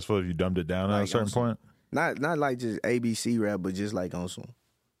successful if you dumbed it down at a Like, certain on some- point? Not like just ABC rap, but just like on some,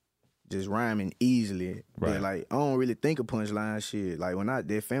 just rhyming easily. Right. But like I don't really think of punchline shit. Like when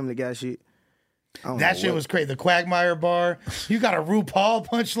that Family Guy shit, I don't That know shit what- was crazy. The Quagmire bar. You got a RuPaul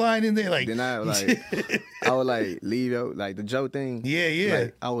punchline in there, like Then I like I would like leave out like the Joe thing. Yeah.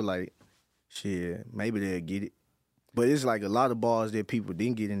 Like, I would like, shit, maybe they'll get it. But it's like a lot of bars that people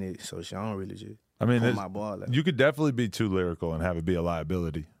didn't get in it, so shit, I don't really just I mean, pull it's- my bar. Like, you could definitely be too lyrical and have it be a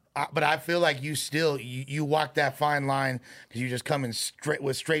liability. But I feel like you still you walk that fine line because you just come in straight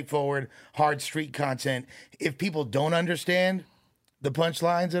with straightforward, hard street content. If people don't understand the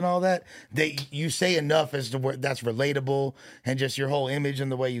punchlines and all that, you say enough as to where that's relatable and just your whole image and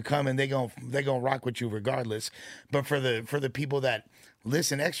the way you come, and they gonna rock with you regardless. But for the people that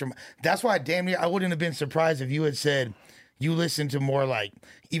listen extra, that's why damn near I wouldn't have been surprised if you had said you listen to more like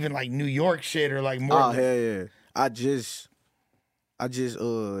even like New York shit or like more. oh hell yeah! I just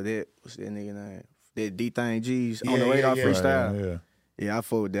that what's that nigga name? That D Thing G's on the Yeah, radar yeah. freestyle. Right, yeah. Yeah, I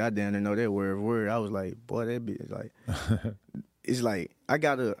fucked with that. I didn't know that word for word. I was like, boy, that bitch like it's like I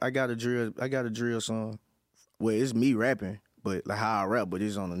got a drill song where it's me rapping, but like how I rap, but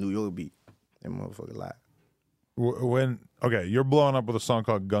it's on a New York beat. That motherfucker live. Okay, you're blowing up with a song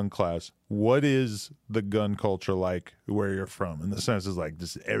called Gun Class. What is the gun culture like where you're from? In the sense is like,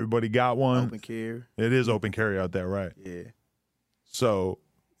 does everybody got one? Open carry. It is open carry out there, right? Yeah. So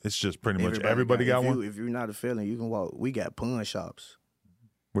it's just pretty much everybody got one If you're not a felon, you can walk. We got pawn shops.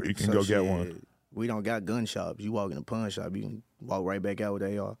 where you can So go get shit, one. We don't got gun shops. You walk in a pawn shop, you can walk right back out with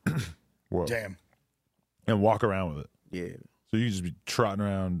AR. Whoa. Damn. And walk around with it. Yeah. So you just be trotting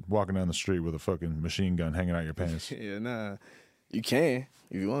around, walking down the street with a fucking machine gun hanging out your pants. Yeah, nah. You can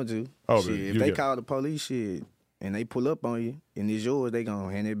if you want to. Oh, but shit, you if they get- call the police shit and they pull up on you and it's yours, they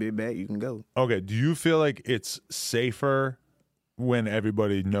gonna hand that bit back. You can go. Okay, do you feel like it's safer when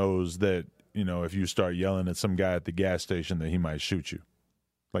everybody knows that, you know, if you start yelling at some guy at the gas station that he might shoot you?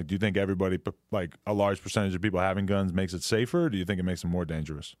 Like, do you think everybody, like a large percentage of people having guns makes it safer, or do you think it makes it more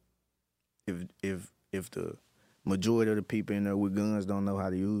dangerous? If the majority of the people in there with guns don't know how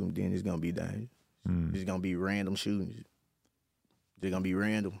to use them, then it's gonna be dangerous. It's gonna be random shootings. They're gonna be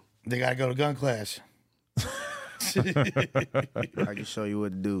random. They gotta go to gun class. I can show you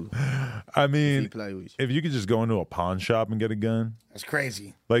what to do I if mean, he play with you. if you could just go into a pawn shop and get a gun, That's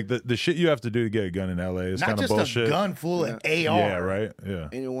crazy. like the shit you have to do to get a gun in LA is Not kind of just bullshit. a gun full of AR. Yeah, right? Yeah.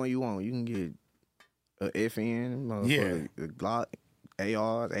 Anyone you want, you can get a FN, Yeah. a Glock,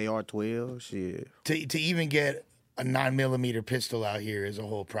 ARs, AR-12, shit. To even get a 9mm pistol out here is a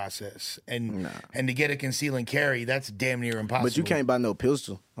whole process, and to get a conceal and carry, that's damn near impossible. But you can't buy no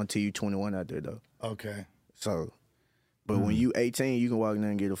pistol until you 21 out there, though. Okay. So, but when you 18, you can walk in there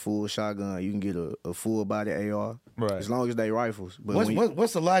and get a full shotgun. You can get a full body AR, Right. as long as they rifles. But when you,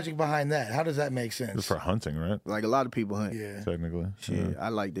 What's the logic behind that? How does that make sense? Just for hunting, right? like a lot of people hunt. Yeah. Technically. Shit, Yeah. I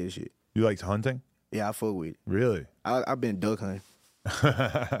like that shit. You liked hunting? Yeah, I fuck with it. Really? I've been duck hunting.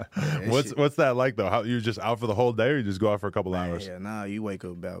 What's that like though? How you just out for the whole day, or you just go out for a couple hours? Yeah, nah, you wake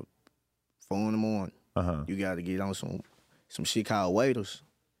up about 4 in the morning. Uh-huh. You got to get on some shit called waders.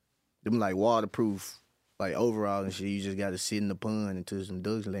 Them like waterproof, like overalls and shit. You just got to sit in the pond until some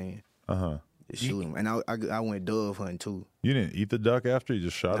ducks land. Uh-huh. Just shoot them. And I went dove hunting too. You didn't eat the duck after you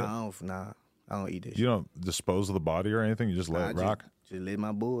just shot it? I don't eat that shit. You don't dispose of the body or anything? You just let it rock? Just let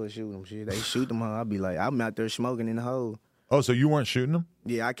my boys shoot them. Shit, they shoot them. I be like, I'm out there smoking in the hole. Oh, so you weren't shooting them?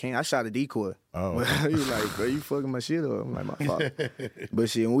 Yeah, I can't. I shot a decoy. Oh. But he was like, bro, you fucking my shit up. I'm like, my fault. But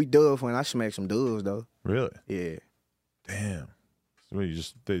shit, when we dove hunt, I smacked some doves though. Really? Yeah. Damn. So what, you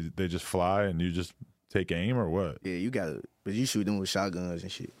just they just fly and you just take aim or what? Yeah, you gotta, but you shoot them with shotguns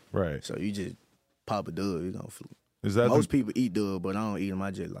and shit. Right. So you just pop a dove, you gonna fly. Is that Most people eat dove, but I don't eat them.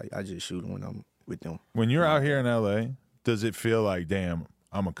 I just shoot them when I'm with them. when you're out here in LA, does it feel like, damn,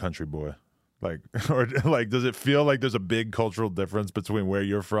 I'm a country boy? Like, or like, does it feel like there's a big cultural difference between where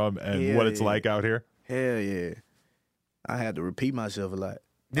you're from and Yeah, what it's yeah. like out here? Hell yeah. I had to repeat myself a lot.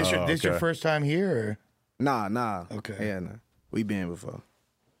 This your okay. first time here? Or? Nah. Okay. Yeah, nah. We been before.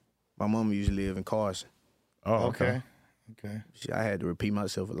 My mama used to live in Carson. Oh, Okay. Shit, I had to repeat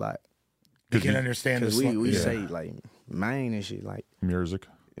myself a lot. You can understand the Because we yeah. say like Maine and shit, like Music.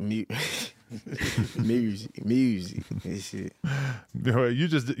 music and shit.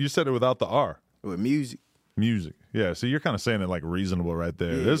 You said it without the R. With music. Music. Yeah. So you're kind of saying it like reasonable right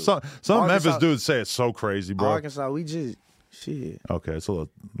there. Yeah. There's some Arkansas- Memphis dudes say it's so crazy, bro. Arkansas, we just Shit. Okay, it's a little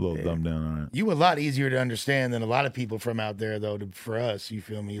dumbed down on it. You a lot easier to understand than a lot of people from out there, though. For us, you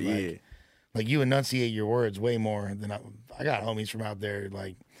feel me? Yeah. Like you enunciate your words way more than I got homies from out there.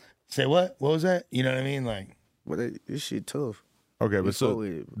 Like, say what? What was that? You know what I mean? Like, But this shit tough. Okay, but We so fuck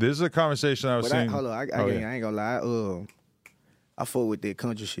with it. this is a conversation I was But seeing. hold on, I ain't gonna lie. I fuck with that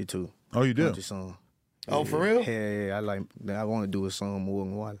country shit too. Oh, you do? Country song. oh, for real? Yeah, I want to do a song more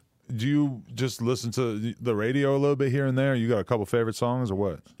than one. Do you just listen to the radio a little bit here and there? You got a couple favorite songs or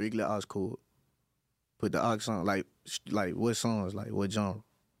what? Strictly aux chord. Put the aux song like what songs, like what genre?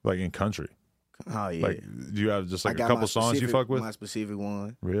 Like in country? Oh yeah. Like, do you have just like I a got couple my songs you specific- fuck with? My specific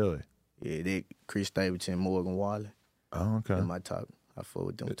one. Really? Yeah, that Chris Stapleton, Morgan Wallen. Oh, okay. In my top. I fuck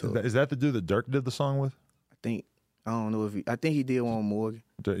with them too. Is that the dude that Dirk did the song with? I don't know if I think he did one with Morgan.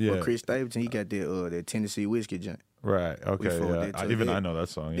 Yeah. But Chris Stapleton, he got that Tennessee whiskey joint. Right. Okay. fuck with Yeah. that too. Even They- I know that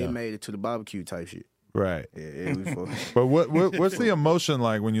song. They Yeah. made it to the barbecue type shit. Right. Yeah, we fuck. But what's the emotion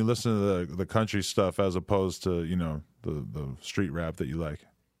like when you listen to the country stuff as opposed to the street rap that you like?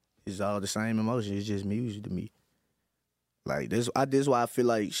 It's all the same emotion. It's just music to me. Like this is why I feel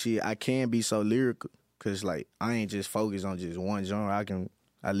like shit. I can be so lyrical because like I ain't just focused on just one genre.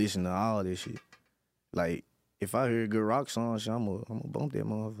 I listen to all this shit. Like if I hear a good rock song, shit, I'm gonna bump that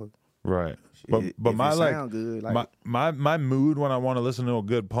motherfucker. Right. Shit, But if my it like sound good, like my mood when I want to listen to a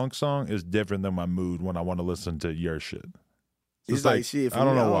good punk song is different than my mood when I want to listen to your shit. it's like shit. For I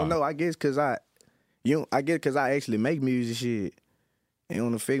don't me, know I why. don't know. I guess because I actually make music shit. It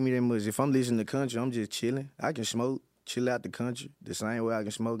don't affect me that much. If I'm listening to country, I'm just chilling. I can smoke, chill out the country the same way I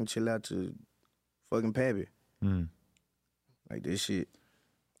can smoke and chill out to fucking Pappy. Mm. Like this shit.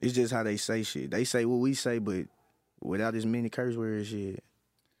 It's just how they say shit. They say what we say, but without as many curse words, shit.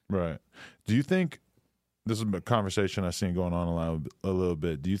 Right. Do you think this is a conversation I've seen going on a little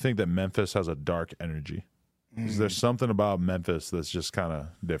bit? Do you think that Memphis has a dark energy? Is there something about Memphis that's just kind of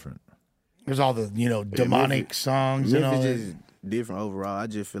different? There's all the demonic songs and all Memphis that. just different overall. I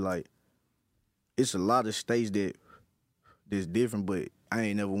just feel like it's a lot of states that's different, but I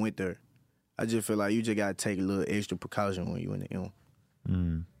ain't never went there. I just feel like you just gotta take a little extra precaution when you in the M.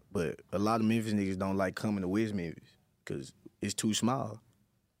 Mm. But a lot of Memphis niggas don't like coming to West Memphis because it's too small.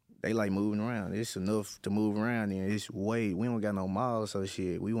 They like moving around. It's enough to move around and we don't got no malls, so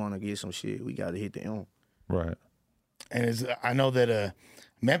shit. We want to get some shit. We got to hit the M. Right. And I know that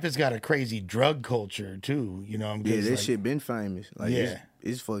Memphis got a crazy drug culture too. You know, Yeah, that shit been famous. Like, Yeah.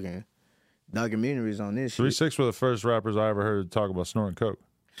 it's fucking documentaries on this shit. 3-6 were the first rappers I ever heard talk about snorting coke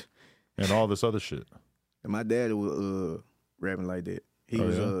and all this other shit. And my dad was rapping like that. He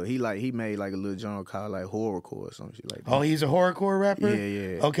he made like a little genre called like horrorcore or some shit like that. Oh, he's a horrorcore rapper.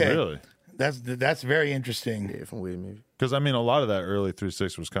 Yeah. Okay, Really? That's very interesting. Yeah, from West Memphis. Because I mean, a lot of that early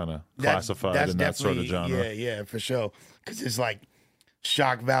 3-6 was kind of classified in that sort of definitely- genre. Yeah, for sure. Because it's like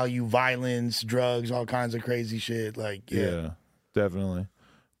shock value, violence, drugs, all kinds of crazy shit. Like, Yeah, definitely.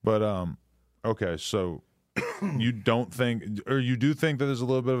 But okay, so you don't think, or you do think that there's a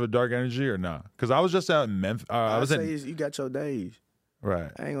little bit of a dark energy, or not? Because I was just out in Memphis. I was in you got your days.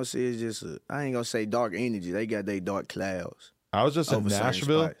 right. I ain't gonna say it's just I ain't gonna say dark energy. They got their dark clouds. I was just in over certain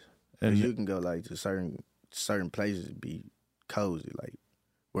Nashville, spots. 'Cause and you can go like to certain places and be cozy, like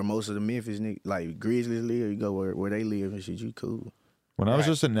where most of the Memphis niggas, like Grizzlies live. You go where they live and shit. You cool. when I was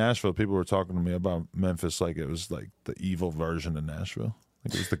Right. just in Nashville, people were talking to me about Memphis like it was like the evil version of Nashville.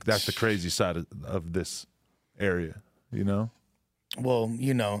 Like it was that's the crazy side of this area, you know? Well,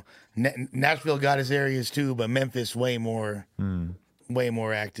 Nashville got its areas too, but Memphis way more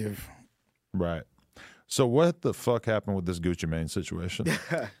active. Right. So what the fuck happened with this Gucci Mane situation?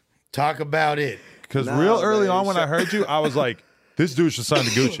 Talk about it. Because Nah, real early man, on when I heard you, I was like, this dude should sign to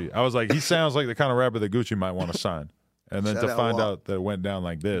Gucci. I was like, he sounds like the kind of rapper that Gucci might want to sign. And then Shout to out find Wop. out that it went down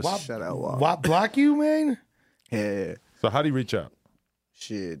like this. Shout out Wop. What block you, man? Yeah. So how do you reach out?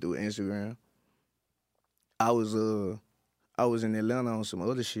 Shit, through Instagram. I was in Atlanta on some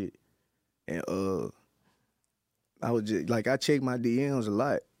other shit, and I was just like I checked my DMs a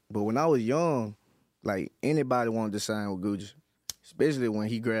lot, but when I was young, like anybody wanted to sign with Gucci, especially when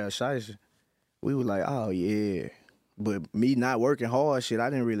he grabbed Shiesty, we were like, oh yeah. But me not working hard, shit, I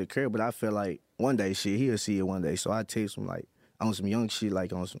didn't really care. But I felt like one day, shit, he'll see it one day. So I text him like on some young shit,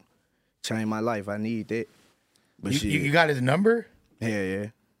 like on some change my life. I need that. But shit, You got his number? yeah.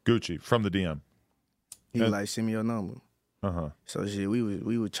 Gucci from the DM. He was like, send me your number. Uh-huh. So shit, we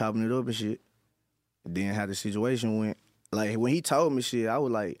was chopping it up and shit. Then how the situation went, like when he told me shit, I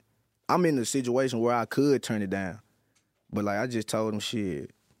was like, I'm in a situation where I could turn it down, but like I just told him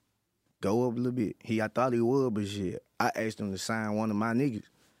shit, go up a little bit. I thought he would, but shit, I asked him to sign one of my niggas,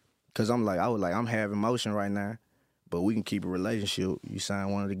 cause I was like, I'm having motion right now, but we can keep a relationship. You sign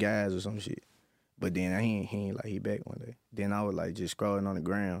one of the guys or some shit. But then he ain't like he back one day. Then I was like just scrolling on the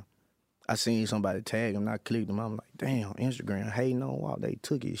ground. I seen somebody tag him and I clicked him. I'm like, damn, Instagram hating on Walt. They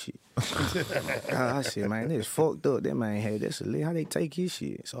took his shit. I said, man, this fucked up. That man had that's a lit. How they take his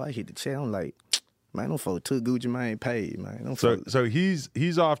shit? So I hit the chat. I'm like, man, them folks took Gucci Mane paid, man. Them So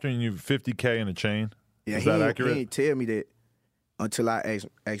he's offering you $50K in a chain. Yeah, Is that accurate? He ain't tell me that until I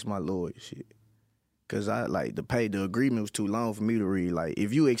asked my lawyer shit. Cause I like the agreement was too long for me to read. Like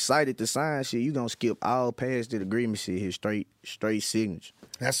if you excited to sign shit, you gonna skip all past the agreement shit here, straight signature.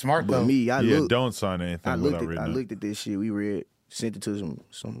 That's smart But though. me, Don't sign anything without reading I it. looked at this shit. We read, sent it to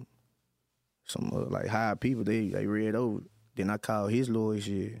some like high people. They read over. Then I called his lawyer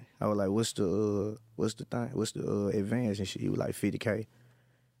shit. I was like, what's the thing? What's the advance and shit? He was like $50K.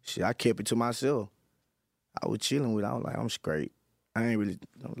 Shit, I kept it to myself. I was chilling with it. I was like, I'm straight. I was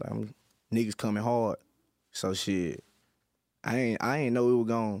like, niggas coming hard. So shit, I ain't know it was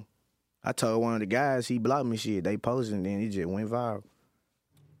gone. I told one of the guys, he blocked me shit. They posted and then it just went viral.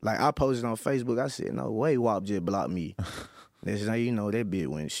 Like I posted on Facebook, I said, no way WAP just blocked me. That's how you know that bitch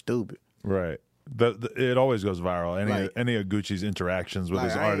went stupid. Right. It always goes viral. Any of Gucci's interactions with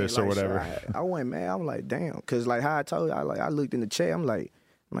his artists or whatever. So I went, man, I'm like, damn. Cause like how I told you, I looked in the chat, I'm like,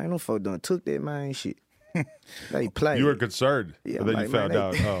 man, them folks done took that man shit. They played. You were concerned, Yeah, but then like, you found man,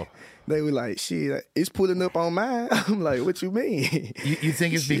 out, oh. They were like, shit, it's pulling up on mine. I'm like, what you mean? You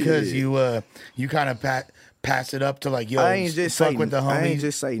think it's because you kind of pass it up to like, yo, I ain't just fuck say with the homies? I ain't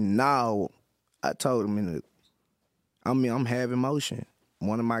just say no. I told him I'm having motion.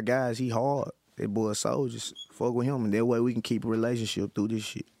 One of my guys, he hard. That boy a soldier. Fuck with him, and that way we can keep a relationship through this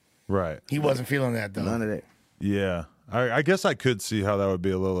shit. Right. He wasn't feeling that though. None of that. Yeah. I guess I could see how that would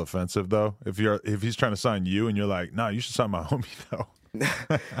be a little offensive though. If he's trying to sign you and you're like, nah, you should sign my homie though.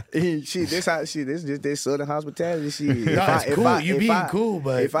 Shit, this how shit. This just that Southern hospitality shit. No, it's cool. You being cool,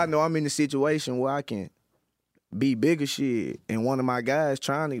 but if I know I'm in a situation where I can be bigger shit, and one of my guys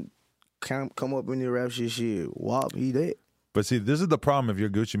trying to come up in the rap shit, WAP, he that. But see, this is the problem if you're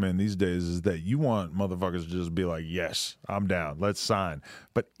Gucci Mane these days is that you want motherfuckers to just be like, yes, I'm down, let's sign.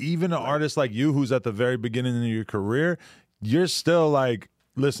 But even an artist like you who's at the very beginning of your career, you're still like,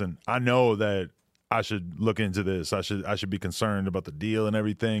 listen, I know that I should look into this. I should be concerned about the deal and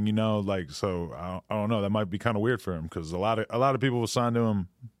everything, you know? Like, so I don't know. That might be kind of weird for him because a lot of people will sign to him,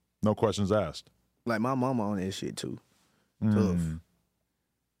 no questions asked. Like my mama on that shit too. Tough.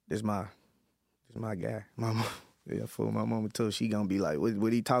 This my guy. Mama. Yeah, for my mama too. She gonna be like,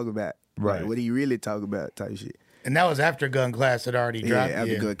 what he talk about? Right. Like, what he really talk about type shit. and that was after Gun Class had already dropped. Yeah,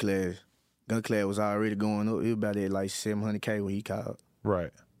 after Gun Class. Gun Class was already going up. It was about at like $700K when he called.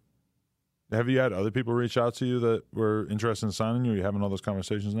 Right. Have you had other people reach out to you that were interested in signing you? Are you having all those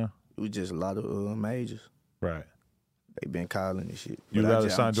conversations now? It was just a lot of majors. Right. They been calling and shit. You'd But rather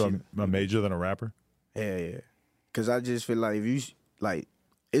I'm sign to chilling. a major than a rapper? Yeah. Cause I just feel like if you like,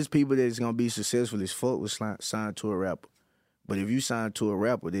 it's people that's gonna be successful as fuck with signed to a rapper. But if you sign to a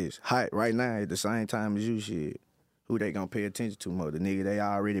rapper that's hot right now at the same time as you, shit, who they gonna pay attention to more? The nigga they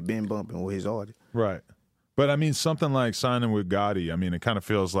already been bumping with his artist. Right. But I mean, something like signing with Gotti, I mean, it kind of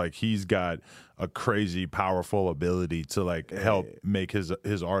feels like he's got a crazy, powerful ability to like help make his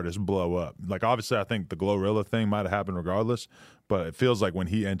artist blow up. Like, obviously, I think the Glorilla thing might have happened regardless, but it feels like when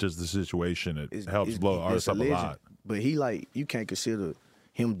he enters the situation, it helps blow artists up a lot. But he like, you can't consider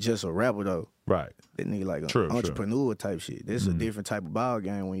him just a rapper though. Right. That nigga like True, an entrepreneur type shit. That's a different type of ball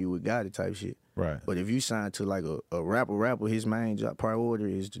game when you with Gotti type shit. Right. But if you sign to like a rapper, his main job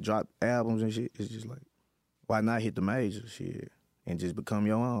priority is to drop albums and shit. It's just like, why not hit the major shit and just become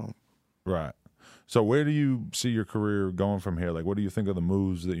your own? Right. So where do you see your career going from here? Like, what do you think are the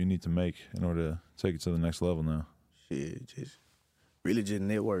moves that you need to make in order to take it to the next level now? Shit, just really just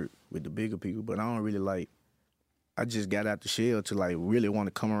network with the bigger people. But I don't really like, I just got out the shell to like really want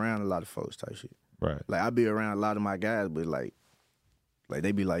to come around a lot of folks type shit. Right. Like I be around a lot of my guys, but like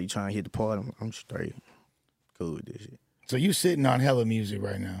they be like, you trying to hit the party? I'm straight. Cool with this shit. So you sitting on hella music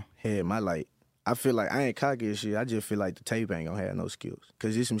right now. Yeah, I feel like I ain't cocky as shit. I just feel like the tape ain't gonna have no skills.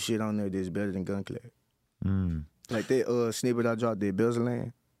 Cause there's some shit on there that's better than Gun Class. Like that snippet I dropped, that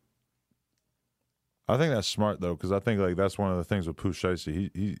Bezelland. I think that's smart though, because I think like that's one of the things with Pooh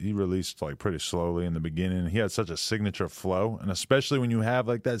Shiesty. He released like pretty slowly in the beginning. He had such a signature flow, and especially when you have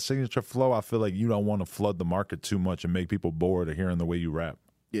like that signature flow, I feel like you don't want to flood the market too much and make people bored of hearing the way you rap.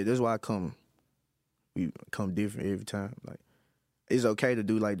 Yeah, that's why we come different every time. Like it's okay to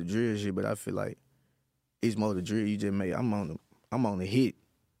do like the drill shit, but I feel like it's more the drill you just made. I'm on the hit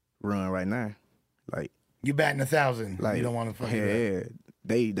run right now. Like You batting 1,000. Like, You don't want to fuck yeah,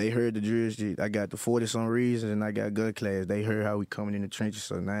 they heard the drill shit. I got the 40 some reasons and I got gun class. They heard how we coming in the trenches,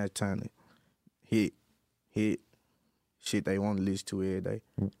 so now it's time to hit shit they want to listen to every day.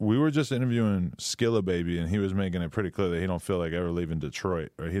 We were just interviewing Skilla Baby, and he was making it pretty clear that he don't feel like ever leaving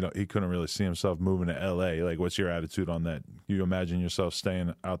Detroit, or he couldn't really see himself moving to L.A. Like, what's your attitude on that? You imagine yourself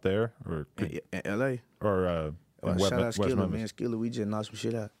staying out there, or In L.A.? or in Shout out West Skilla, Memphis? man. Skilla, we just knocked some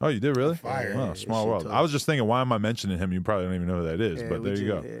shit out. Oh, you did really? Fire. Oh, Yeah, small shit world. tough. I was just thinking, why am I mentioning him? You probably don't even know who that is, Yeah, but we there you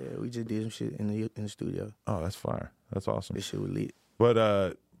go. Yeah, we just did some shit in the studio. Oh, that's fire. That's awesome. This shit was lit.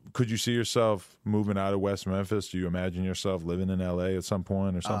 But could you see yourself moving out of West Memphis? Do you imagine yourself living in L.A. at some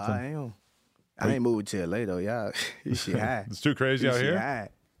point or something? I am. I ain't moving to LA though, y'all. This shit high. It's too crazy This out shit here? high.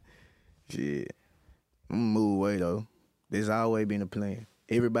 Shit. I'm gonna move away though. There's always been a plan.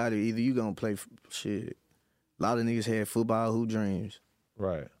 Everybody, either you gonna play shit. A lot of niggas had football hoop dreams.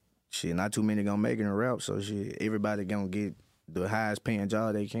 Right. Shit, not too many gonna make it in rap, so shit, everybody gonna get the highest paying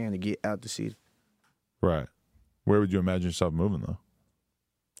job they can to get out the city. Right. Where would you imagine yourself moving, though?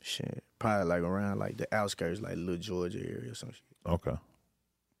 Shit. Probably like around like the outskirts, like Little Georgia area or some shit. Okay.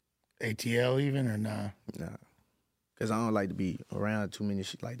 ATL even or nah? Nah. Cause I don't like to be around too many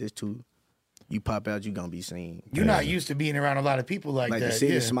shit like this too. You pop out, you gonna be seen. You're not used to being around a lot of people like that. The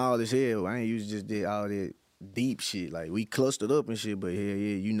city yeah. small as hell. I ain't used to just did all that deep shit. Like we clustered up and shit, but hell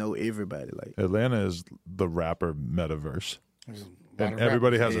yeah, you know everybody. Like Atlanta is the rapper metaverse. There's a lot And of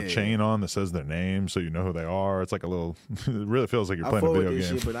everybody rappers. has a chain on that says their name so you know who they are. It's like a little, it really feels like you're I playing a fuck with video this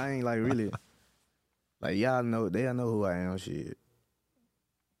game. shit, but I ain't like really. Like y'all know, they know who I am. Shit.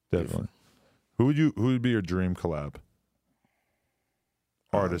 Definitely. Who would be your dream collab?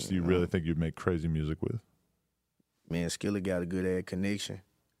 Artist you really think you'd make crazy music with? Man, Skilla got a good ass connection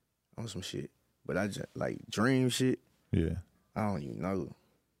on some shit, but I just like dream shit. Yeah. I don't even know.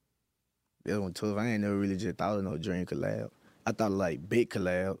 That one tough. I ain't never really just thought of no dream collab. I thought of like big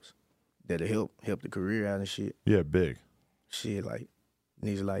collabs that'll help the career out and shit. Yeah, big. Shit like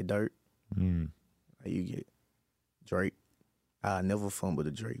niggas like Dirt. Mm. Like you get Drake. I never fumbled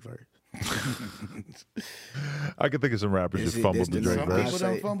a Drake verse. I can think of some rappers That's who it, fumbled that's the the Drake Some number. verse. people I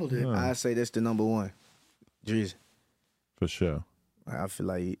done say- fumbled it. I say that's the number one. Drizzy. For sure. Like, I feel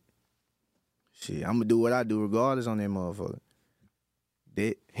like shit, I'm gonna do what I do regardless on that motherfucker.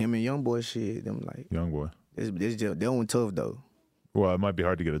 That him and Youngboy shit, them like Young boy. this just that one tough though. Well, it might be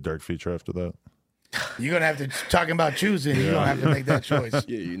hard to get a Dirk feature after that. You're gonna have to talking about choosing. You don't have to make that choice.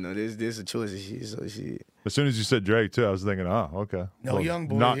 Yeah, you know, this a choice of shit. So shit. As soon as you said Drake too, I was thinking, oh, okay. No Young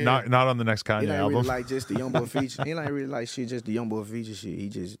Boy, Not yeah. not on the next It Kanye ain't album. really like just the Youngboy feature. It ain't really like shit, just the Youngboy feature shit. He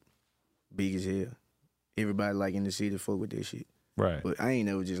just big as hell. Everybody like in the city fuck with that shit. Right. But I ain't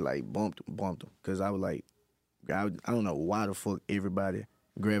never just like bumped him. Cause I was like, I don't know why the fuck everybody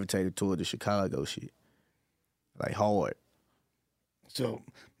gravitated toward the Chicago shit. Like hard. So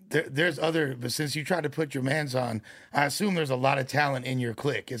there's other, but since you try to put your mans on, I assume there's a lot of talent in your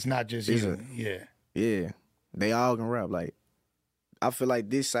clique. It's not just Is you. it? Yeah. Yeah. They all can rap. Like, I feel like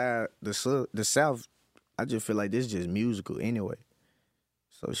this side, the South, I just feel like this is just musical anyway.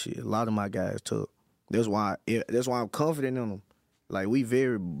 So shit, a lot of my guys tough. That's why I'm confident in them. Like, we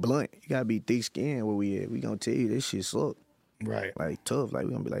very blunt. You gotta be thick skinned where we at. We gonna tell you this shit suck. Right. Like, tough. Like,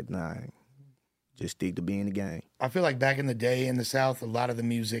 we gonna be like, nah, just stick to being the game. I feel like back in the day in the South, a lot of the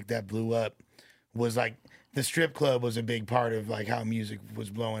music that blew up was like the strip club was a big part of like how music was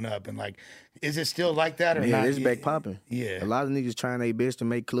blowing up. And like, is it still like that or Yeah, not? it's back popping. Yeah. A lot of niggas trying their best to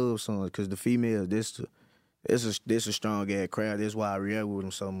make club songs because the females, this a strong ass crowd. That's why I react with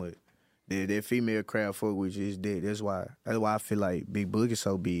them so much. That female crowd fuck with you is dead. That's why I feel like Big Boogie's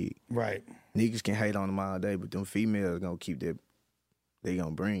so big. Right. Niggas can hate on them all day, but them females gonna keep that. They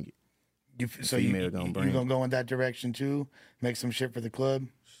gonna bring it. So you Female gonna bring gonna go in that direction too? Make some shit for the club?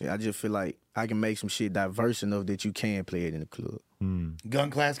 Yeah, I just feel like I can make some shit diverse enough that you can play it in the club. Gun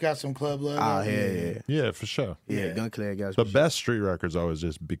Class got some club love. Oh, yeah. Yeah, for sure. Yeah, Yeah. Gun Clad got The some shit. best street records always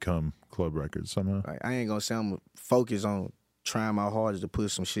just become club records somehow. Like, I ain't gonna say I'm focused on trying my hardest to put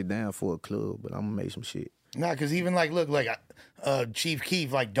some shit down for a club, but I'm gonna make some shit. Nah, because even like, look, like Chief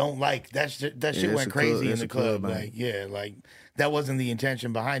Keef, like, don't like that shit that's went a club- crazy in that's the a club, club. man. Like, yeah, like that wasn't the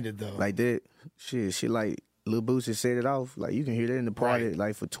intention behind it though. Like that shit like Lil Boosie set it off. Like you can hear that in the party. Right.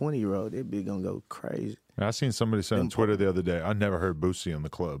 Like for 20-year-old, that bitch gonna go crazy. I seen somebody say on Twitter the other day, I never heard Boosie in the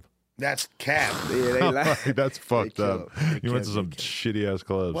club. That's cap. Yeah, they like That's fucked They up. kept- You went to they some kept- shitty ass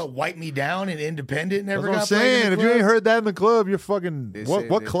clubs. What, Wipe Me Down and Independent That's never what I'm got played in saying. the If you ain't club? heard that in the club, you're fucking They what? said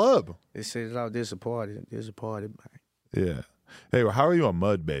What that- club? They set it off. There's a party. There's a party. Man. Yeah. Hey, well, how are you on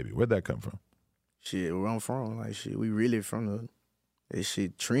Mud Baby? Where'd that come from? Shit, where I'm from, like shit, we really from that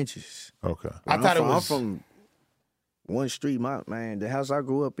shit trenches. Okay. I I'm thought it from, was- I'm from one street, the house I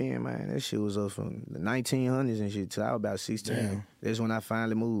grew up in, man, that shit was up from the 1900s and shit till I was about 16. Damn. That's when I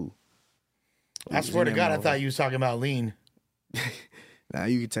finally moved. I swear to God, I thought you was talking about lean. Nah,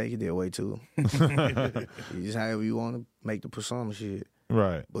 you can take it that way too. You just however you want to make the persona shit.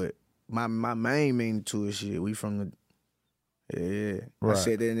 Right. But my main meaning to it shit, we from the Right. I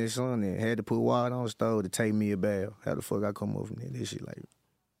said that in this song there. Had to put water on the stove to take me a bath. How the fuck I come over from there? This shit like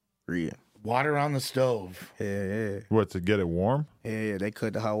real. Water on the stove. Yeah. What, to get it warm? Yeah, they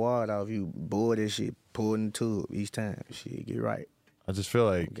cut the hot water off. You boil that shit, pour it in the tube each time. Shit, get right. I just feel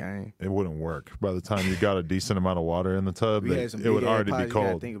like Gang. it wouldn't work. By the time you got a decent amount of water in the tub, We had it some would big-ass already be pots you gotta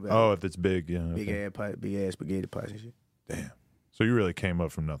cold. think about. Oh, if it's big, yeah. Big okay. ass pot, big ass spaghetti pots and shit. Damn. So you really came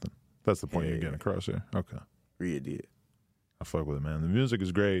up from nothing. That's the point Yeah, you're getting across here. Okay. Real did. I fuck with it, man. The music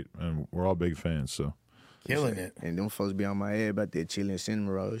is great, and we're all big fans, so. Killing it. And them folks be on my head about that chili and cinnamon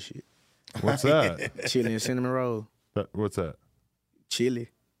roll shit. What's that? Chili and cinnamon roll. What's that? Chili.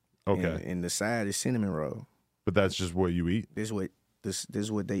 Okay. And the side is cinnamon roll. But that's just what you eat? This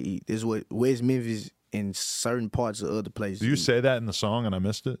is what they eat. This is what West Memphis and certain parts of other places. Do you eat. say that in the song and I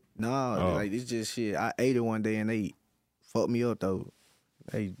missed it? No, like it's just shit. I ate it one day and they fucked me up though.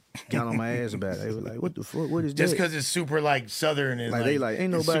 They got on my ass about it. They were like, "What the fuck? What is Just that?" because it's super like southern and Like they like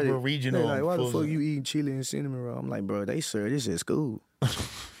ain't it's nobody super regional. They like, why the full fuck of- you eating chili and cinnamon roll? I'm like, bro, they serve this at school.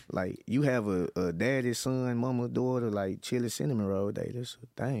 Like you have a daddy, son, mama, daughter, like chili cinnamon roll day. That's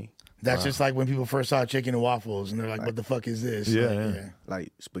a thing. That's just like when people first saw chicken and waffles and they're like, "What the fuck is this?" Yeah, Like, yeah.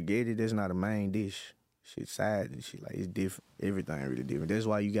 Like spaghetti, that's not a main dish. Shit side and shit. Like it's different. Everything really different. That's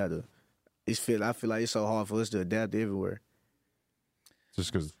why you gotta. I feel like it's so hard for us to adapt everywhere.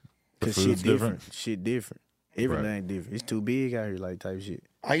 Just because the Cause food's shit different? Shit different. Everything different. It's too big out here, like type shit.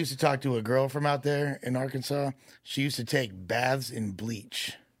 I used to talk to a girl from out there in Arkansas. She used to take baths in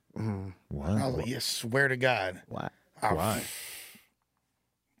bleach. I was What? like, "Yes, swear to God." Why? Why?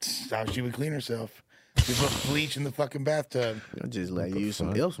 That's how she would clean herself. She put bleach in the fucking bathtub. You know, just like use some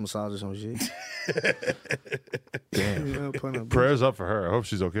Epsom salt or some shit. Damn. You know, put on- Prayers up for her. I hope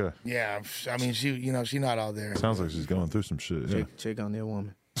she's okay. Yeah, I mean, she not all there. Sounds like she's going through some shit. Yeah. check on that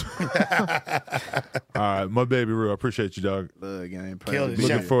woman. All right, my baby Rue, I appreciate you, dog. Love game. Killed it.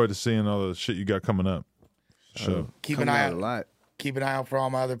 Looking Shout- forward to seeing all the shit you got coming up. Sure. Keep an eye out. a lot. Keep an eye out for all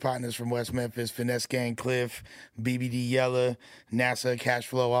my other partners from West Memphis, Finesse Gang, Cliff, BBD Yella, NASA, Cash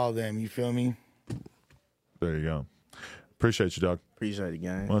Flow, all of them. You feel me? There you go. Appreciate you, dog. Appreciate it,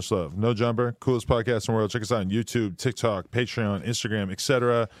 gang. Much love. No Jumper, coolest podcast in the world. Check us out on YouTube, TikTok, Patreon, Instagram,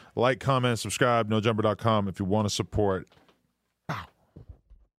 etc. Like, comment, subscribe, nojumper.com if you want to support